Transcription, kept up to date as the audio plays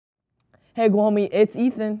Hey, homie, it's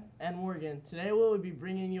Ethan. And Morgan. Today we'll be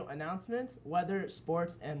bringing you announcements, weather,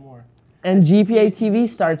 sports, and more. And GPATV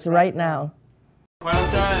starts right now. Final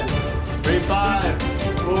time. Ready, 5,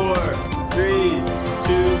 4,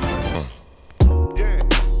 3, 2.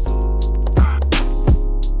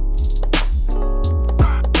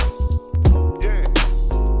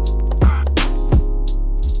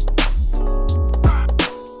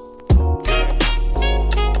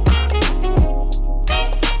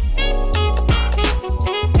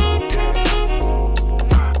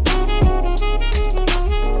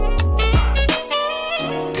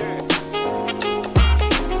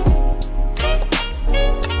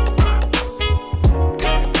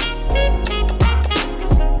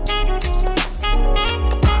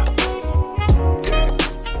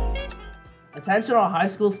 Attention all high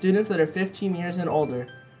school students that are 15 years and older.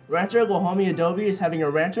 Rancho Guajomí Adobe is having a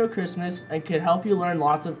Rancho Christmas and can help you learn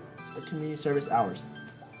lots of community service hours.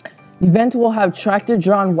 The event will have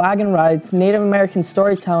tractor-drawn wagon rides, Native American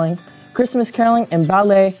storytelling, Christmas caroling, and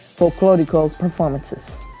ballet folklorico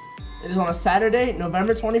performances. It is on a Saturday,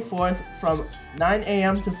 November 24th from 9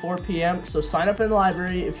 a.m. to 4 p.m., so sign up in the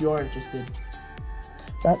library if you are interested.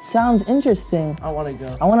 That sounds interesting. I want to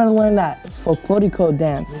go. I want to learn that folklorico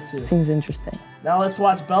dance. Me too. Seems interesting. Now let's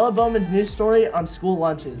watch Bella Bowman's news story on school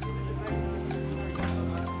lunches.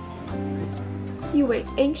 You wait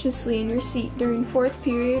anxiously in your seat during fourth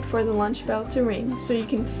period for the lunch bell to ring so you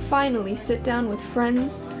can finally sit down with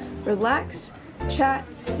friends, relax, chat,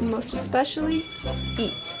 and most especially,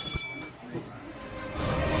 eat.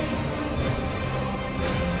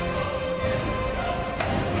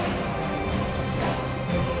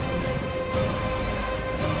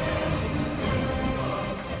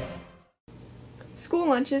 School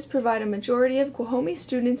lunches provide a majority of Guajomí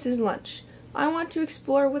students' lunch. I want to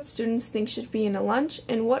explore what students think should be in a lunch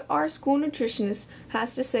and what our school nutritionist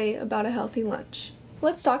has to say about a healthy lunch.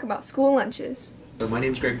 Let's talk about school lunches. So my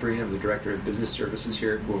name is Greg Breen. I'm the Director of Business Services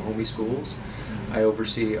here at Guajomí Schools. I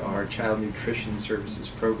oversee our Child Nutrition Services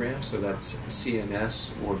program, so that's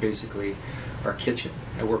CNS, or basically our kitchen.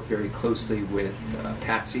 I work very closely with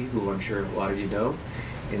Patsy, who I'm sure a lot of you know,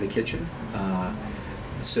 in the kitchen.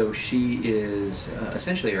 So she is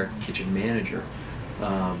essentially our kitchen manager,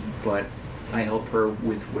 but I help her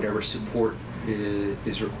with whatever support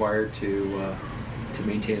is required to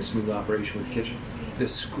maintain a smooth operation with the kitchen. The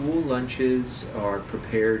school lunches are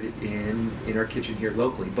prepared in our kitchen here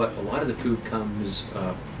locally, but a lot of the food comes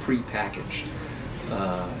pre-packaged,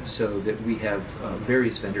 so that we have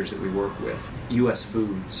various vendors that we work with. U.S.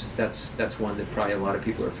 Foods, that's one that probably a lot of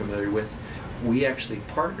people are familiar with. We actually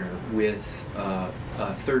partner with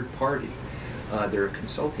a third party. They're a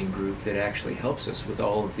consulting group that actually helps us with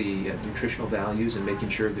all of the nutritional values and making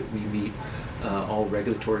sure that we meet all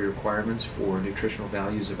regulatory requirements for nutritional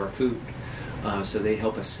values of our food. So they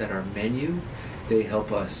help us set our menu. They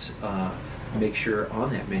help us make sure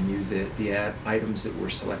on that menu that the items that we're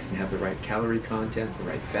selecting have the right calorie content, the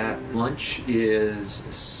right fat. Lunch is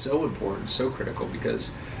so important, so critical,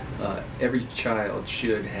 because every child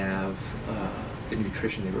should have the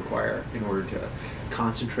nutrition they require in order to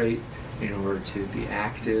concentrate, in order to be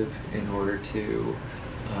active, in order to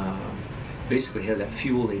basically have that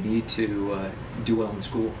fuel they need to do well in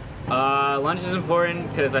school. Lunch is important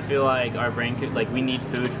because I feel like our brain we need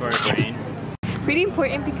food for our brain. Pretty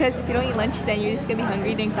important because if you don't eat lunch, then you're just gonna be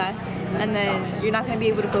hungry during class, and then you're not gonna be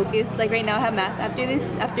able to focus. Like right now, I have math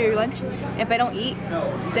after lunch. If I don't eat,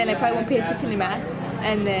 then I probably won't pay attention to math,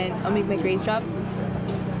 and then I'll make my grades drop,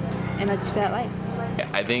 and I'll just feel that life.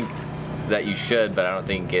 I think that you should, but I don't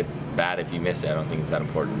think it's bad if you miss it. I don't think it's that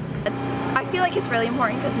important. I feel like it's really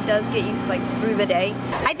important because it does get you through the day.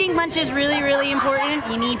 I think lunch is really, really important.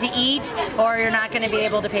 You need to eat or you're not going to be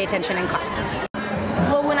able to pay attention in class.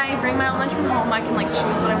 Well, when I bring my own lunch from home, I can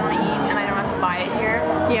choose what I want to eat and I don't have to buy it here.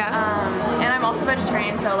 Yeah. And I'm also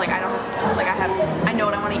vegetarian, so I know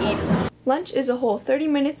what I want to eat. Lunch is a whole 30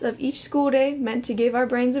 minutes of each school day meant to give our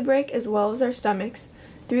brains a break as well as our stomachs.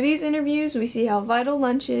 Through these interviews, we see how vital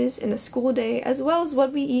lunch is in a school day as well as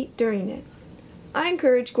what we eat during it. I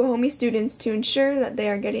encourage Guajomí students to ensure that they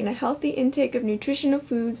are getting a healthy intake of nutritional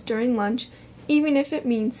foods during lunch, even if it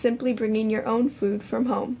means simply bringing your own food from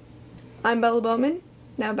home. I'm Bella Bowman.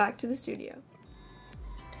 Now back to the studio.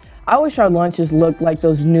 I wish our lunches looked like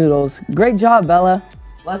those noodles. Great job, Bella.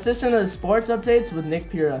 Let's listen to the sports updates with Nick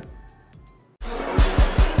Pira.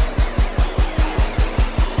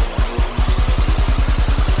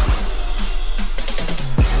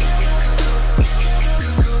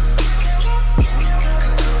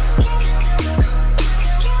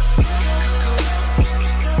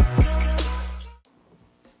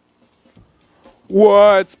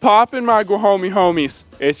 What's poppin', my Guahomie homies?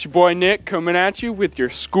 It's your boy Nick coming at you with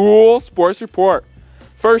your school sports report.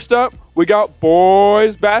 First up, we got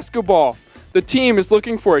boys basketball. The team is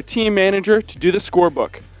looking for a team manager to do the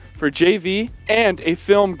scorebook for JV and a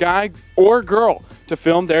film guy or girl to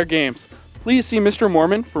film their games. Please see Mr.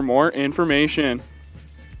 Mormon for more information.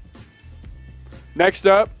 Next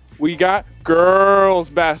up, we got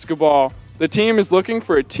girls basketball. The team is looking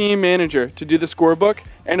for a team manager to do the scorebook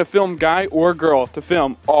and a film guy or girl to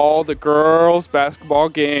film all the girls basketball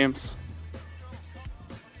games.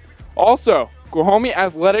 Also, Guahomie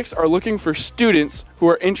Athletics are looking for students who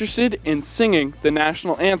are interested in singing the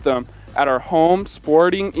national anthem at our home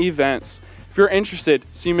sporting events. If you're interested,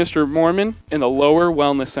 see Mr. Mormon in the Lower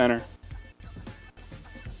Wellness Center.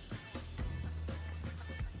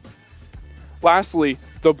 Lastly,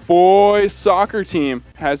 the boys soccer team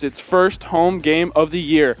has its first home game of the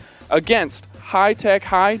year against High Tech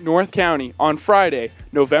High North County on Friday,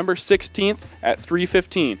 November 16th at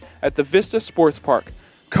 3:15 at the Vista Sports Park.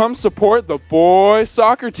 Come support the boys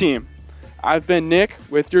soccer team. I've been Nick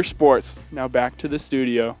with your sports. Now back to the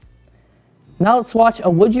studio. Now let's watch a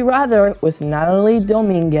Would You Rather with Natalie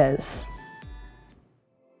Dominguez.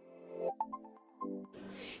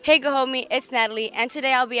 Hey Guahomie, it's Natalie, and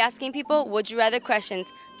today I'll be asking people Would You Rather questions.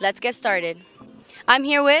 Let's get started. I'm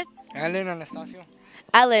here with Alan Anastasio.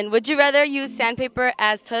 Alan. Would you rather use sandpaper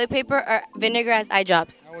as toilet paper or vinegar as eye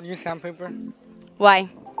drops? I would use sandpaper. Why?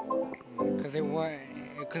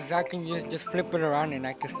 Because I can just flip it around and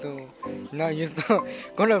I can still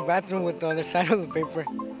go to the bathroom with the other side of the paper.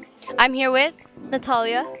 I'm here with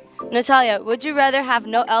Natalia. Natalia, would you rather have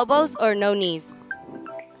no elbows or no knees?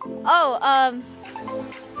 Oh,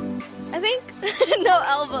 I think no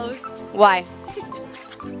elbows. Why?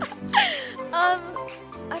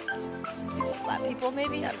 I could just slap people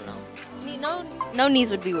maybe, I don't know. No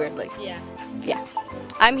knees would be weird, like. Yeah.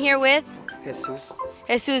 I'm here with Jesus.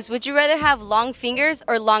 Jesus, would you rather have long fingers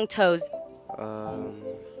or long toes?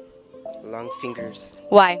 Long fingers.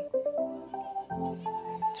 Why?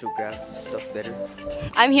 To grab stuff better.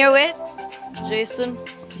 I'm here with Jason.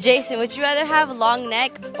 Jason, would you rather have long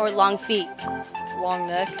neck or long feet? Long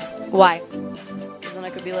neck. Why? Because then I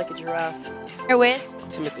could be like a giraffe. Here with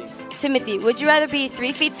Timothy. Timothy, would you rather be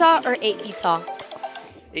 3 feet tall or 8 feet tall?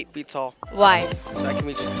 8 feet tall. Why? So I can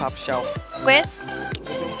reach the top shelf. With?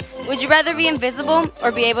 Would you rather be invisible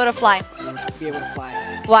or be able to fly? Be able to fly.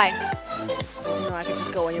 Why? So, I could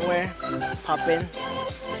just go anywhere, pop in.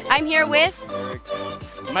 I'm here with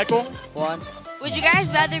Michael. Juan. Would you guys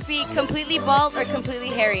rather be completely bald or completely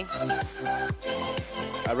hairy?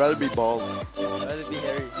 I'd rather be bald. I'd rather be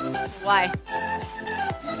hairy. Why?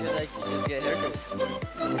 Because I can just get haircuts.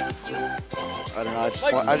 I don't know.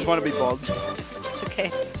 I just want to be bald. Okay.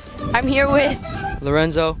 I'm here with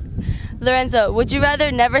Lorenzo. Lorenzo, would you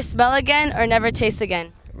rather never smell again or never taste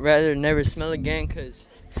again? Rather never smell again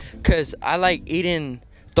cause I like eating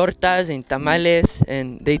tortas and tamales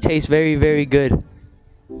and they taste very, very good.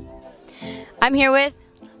 I'm here with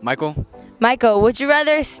Michael. Michael, would you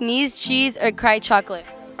rather sneeze cheese or cry chocolate?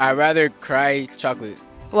 I'd rather cry chocolate.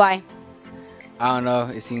 Why? I don't know.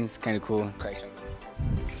 It seems kind of cool. Cry chocolate.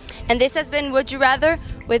 And this has been Would You Rather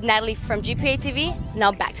with Natalie from GPATV.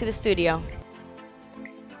 Now back to the studio.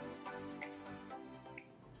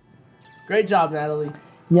 Great job, Natalie.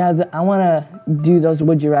 Yeah, I want to do those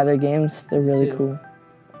Would You Rather games. They're really cool.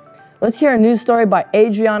 Let's hear a news story by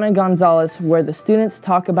Adriana Gonzalez where the students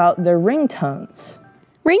talk about their ringtones.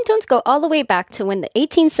 Ringtones go all the way back to when the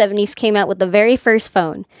 1870s came out with the very first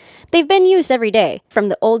phone. They've been used every day, from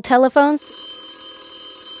the old telephones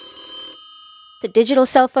to digital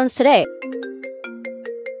cell phones today.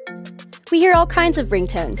 We hear all kinds of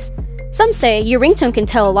ringtones. Some say your ringtone can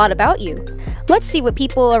tell a lot about you. Let's see what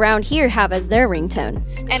people around here have as their ringtone.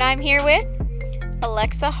 And I'm here with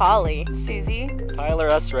Alexa Holly, Susie, Tyler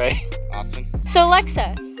S. Ray, Austin. So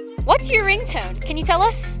Alexa, what's your ringtone? Can you tell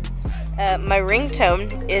us? My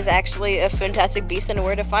ringtone is actually a Fantastic Beasts and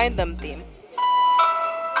Where to Find Them theme.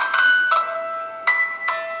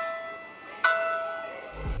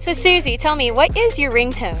 So Susie, tell me, what is your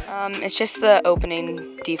ringtone? It's just the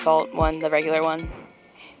opening default one, the regular one.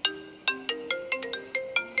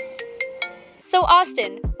 So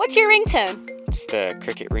Austin, what's your ringtone? It's the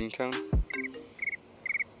cricket ringtone.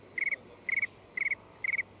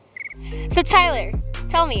 So Tyler,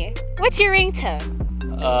 tell me, what's your ringtone?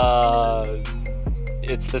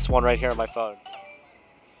 It's this one right here on my phone.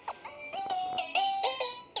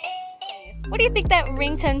 What do you think that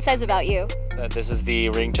ringtone says about you? This is the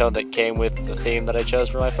ringtone that came with the theme that I chose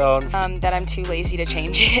for my phone. That I'm too lazy to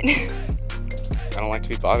change it. I don't like to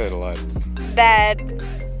be bothered a lot. That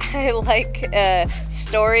I like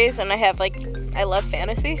stories, and I love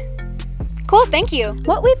fantasy. Cool, thank you.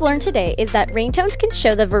 What we've learned today is that ringtones can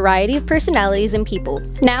show the variety of personalities in people.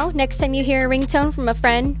 Now, next time you hear a ringtone from a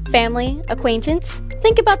friend, family, acquaintance,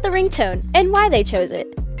 think about the ringtone and why they chose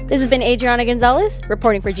it. This has been Adriana Gonzalez,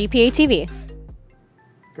 reporting for GPATV.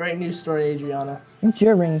 Great news story, Adriana. What's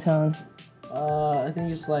your ringtone? I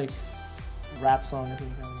think it's like rap song. I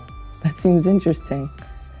think. That seems interesting.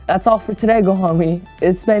 That's all for today, Go Homie.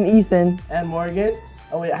 It's been Ethan. And Morgan.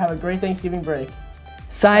 Oh wait, have a great Thanksgiving break.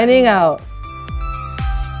 Signing out.